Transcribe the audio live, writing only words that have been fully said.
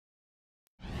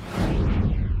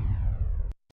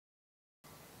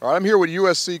All right, I'm here with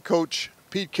USC coach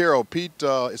Pete Carroll. Pete,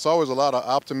 it's always a lot of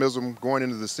optimism going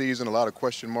into the season, a lot of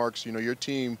question marks. You know, your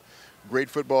team, great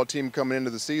football team coming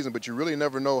into the season, but you really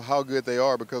never know how good they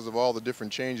are because of all the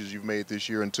different changes you've made this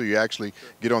year until you actually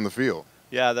get on the field.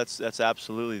 Yeah, that's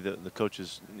absolutely the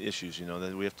coach's issues. You know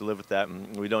that we have to live with that,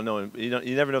 and we don't know.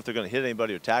 You never know if they're going to hit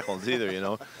anybody or tackle us either. You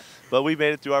know, but we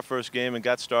made it through our first game and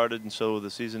got started, and so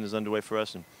the season is underway for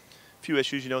us. And a few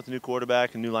issues, you know, with the new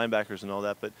quarterback and new linebackers and all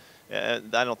that. But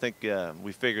I don't think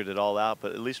we figured it all out.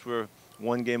 But at least we're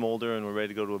one game older, and we're ready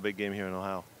to go to a big game here in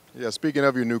Ohio. Yeah, speaking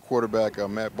of your new quarterback,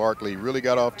 Matt Barkley, really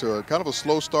got off to a kind of a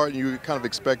slow start, and you kind of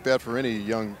expect that for any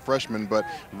young freshman, but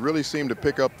really seemed to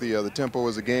pick up the tempo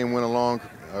as the game went along,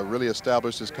 really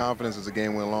established his confidence as the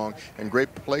game went along, and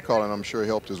great play calling, I'm sure,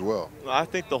 helped as well. I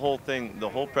think the whole thing, the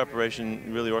whole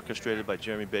preparation really orchestrated by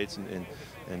Jeremy Bates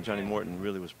and Johnny Morton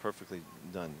really was perfectly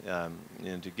done.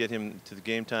 And to get him to the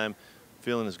game time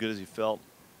feeling as good as he felt,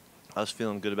 us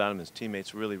feeling good about him, his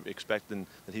teammates really expecting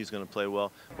that he's going to play well.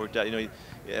 Worked out, you know,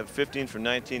 he had 15 for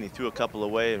 19. He threw a couple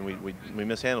away, and we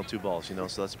mishandled 2 balls, you know,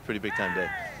 so that's a pretty big time day.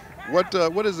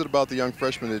 What is it about the young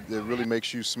freshman that really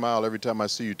makes you smile every time I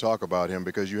see you talk about him?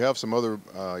 Because you have some other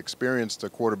experienced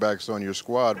quarterbacks on your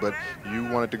squad, but you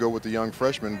wanted to go with the young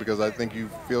freshman because I think you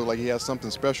feel like he has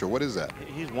something special. What is that?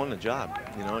 He's won the job.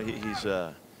 You know, he's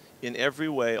in every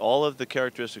way, all of the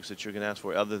characteristics that you're going to ask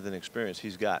for other than experience,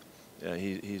 he's got.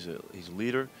 He's a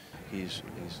leader. He's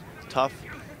tough.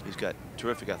 He's got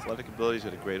terrific athletic ability. He's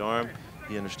got a great arm.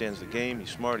 He understands the game.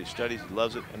 He's smart. He studies. He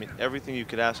loves it. I mean, everything you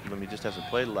could ask of him. He just hasn't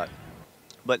played a lot.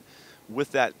 But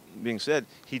with that being said,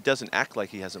 he doesn't act like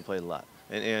he hasn't played a lot.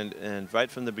 And right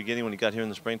from the beginning, when he got here in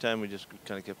the springtime, we just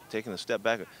kind of kept taking a step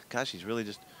back. Gosh, he's really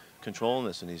just controlling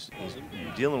this, and he's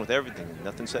dealing with everything, and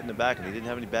nothing setting him back. And he didn't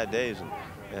have any bad days,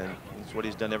 and it's what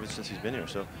he's done ever since he's been here.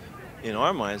 So, in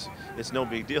our minds, it's no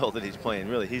big deal that he's playing.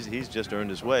 Really, he's just earned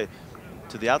his way.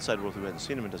 To the outside world who hasn't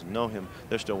seen him and doesn't know him,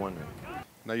 they're still wondering.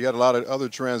 Now, you had a lot of other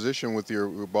transition with your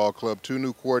ball club. 2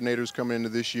 new coordinators coming into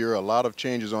this year, a lot of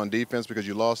changes on defense because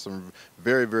you lost some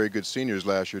very, very good seniors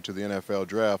last year to the NFL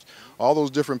draft. All those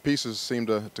different pieces seem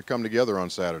to come together on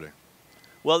Saturday.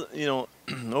 Well, you know,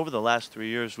 over the last 3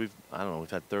 years, we've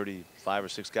had 35 or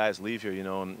 6 guys leave here, you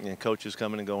know, and coaches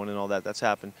coming and going and all that. That's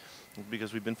happened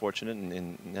because we've been fortunate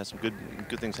and had some good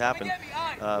things happen.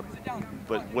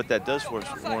 But what that does for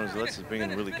us, one, is lets us bring in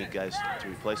really good guys to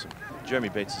replace him. Jeremy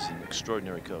Bates is an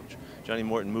extraordinary coach. Johnny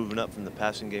Morton moving up from the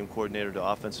passing game coordinator to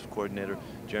offensive coordinator.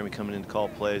 Jeremy coming in to call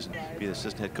plays and be the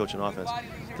assistant head coach on offense.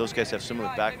 Those guys have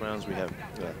similar backgrounds. We have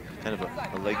kind of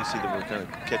a legacy that we're kind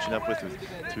of catching up with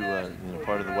through you know,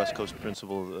 part of the West Coast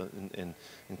principle and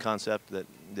concept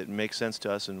that makes sense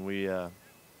to us, and we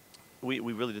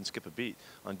really didn't skip a beat.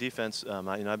 On defense, you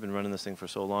know, I've been running this thing for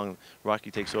so long.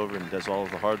 Rocky takes over and does all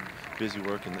of the hard, busy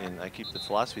work, and I keep the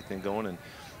philosophy thing going. And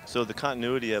so the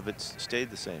continuity of it stayed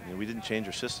the same. You know, we didn't change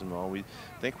our system at all. We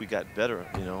think we got better,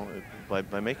 you know,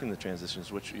 by making the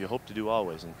transitions, which you hope to do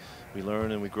always. And we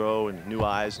learn and we grow, and new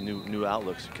eyes, and new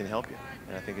outlooks can help you.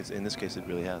 And I think in this case it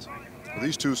really has. Well,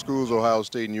 these 2 schools, Ohio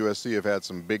State and USC, have had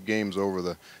some big games over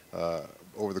the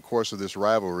course of this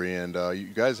rivalry, and you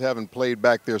guys haven't played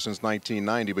back there since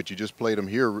 1990, but you just played them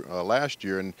here last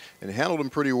year and handled them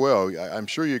pretty well. I'm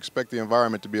sure you expect the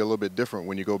environment to be a little bit different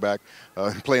when you go back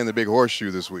and play in the big horseshoe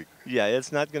this week. Yeah,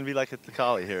 it's not going to be like at the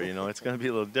Collie here, you know. It's going to be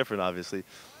a little different, obviously.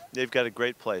 They've got a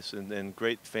great place and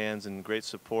great fans and great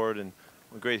support and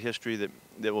a great history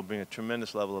that will bring a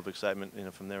tremendous level of excitement, you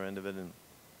know, from their end of it, and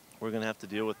we're going to have to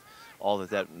deal with all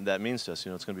that means to us. You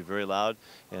know, it's going to be very loud,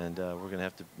 and we're going to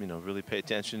have to, you know, really pay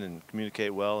attention and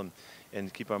communicate well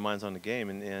and keep our minds on the game,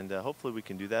 and hopefully we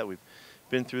can do that. We've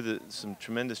been through some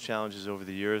tremendous challenges over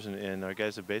the years, and our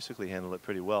guys have basically handled it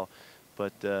pretty well.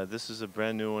 But this is a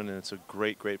brand new one, and it's a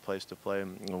great place to play.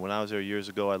 And, you know, when I was there years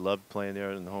ago, I loved playing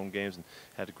there in the home games and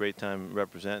had a great time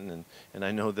representing, and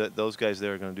I know that those guys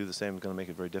there are going to do the same. It's going to make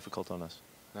it very difficult on us.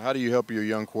 Now, how do you help your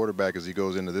young quarterback as he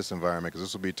goes into this environment? Because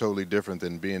this will be totally different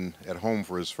than being at home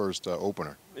for his first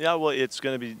opener. Yeah, well, it's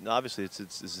going to be, obviously, it's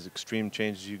as extreme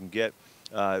changes you can get.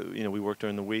 You know, we worked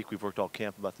during the week. We've worked all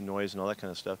camp about the noise and all that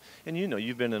kind of stuff. And, you know,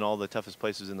 you've been in all the toughest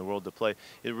places in the world to play.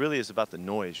 It really is about the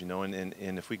noise, you know, and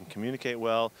if we can communicate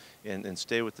well and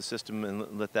stay with the system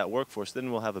and let that work for us, then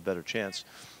we'll have a better chance.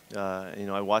 You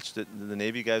know, I watched it. The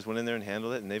Navy guys went in there and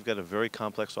handled it, and they've got a very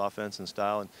complex offense and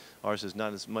style, and ours is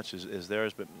not as much as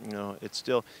theirs. But, you know, it's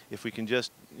still, if we can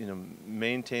just, you know,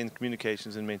 maintain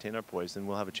communications and maintain our poise, then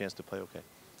we'll have a chance to play okay.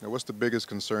 Now, what's the biggest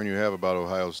concern you have about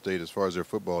Ohio State as far as their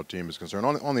football team is concerned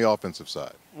on the offensive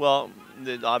side? Well,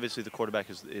 obviously the quarterback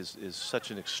is such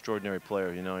an extraordinary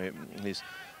player. You know, he's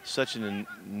such an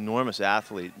enormous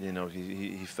athlete. You know,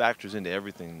 he factors into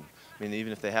everything. I mean,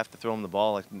 even if they have to throw him the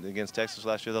ball, like against Texas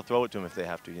last year, they'll throw it to him if they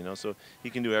have to. You know, so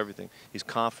he can do everything. He's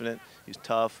confident. He's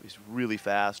tough. He's really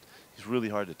fast. He's really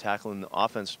hard to tackle, and the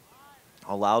offense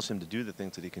allows him to do the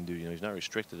things that he can do. You know, he's not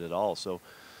restricted at all. So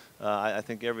I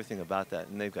think everything about that.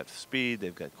 And they've got speed.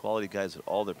 They've got quality guys at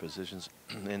all their positions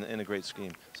in a great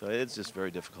scheme. So it's just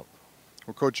very difficult.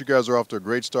 Well, Coach, you guys are off to a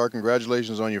great start.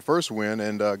 Congratulations on your first win,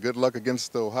 and good luck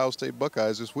against the Ohio State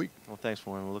Buckeyes this week. Well, thanks,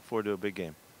 Warren. We'll look forward to a big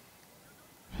game.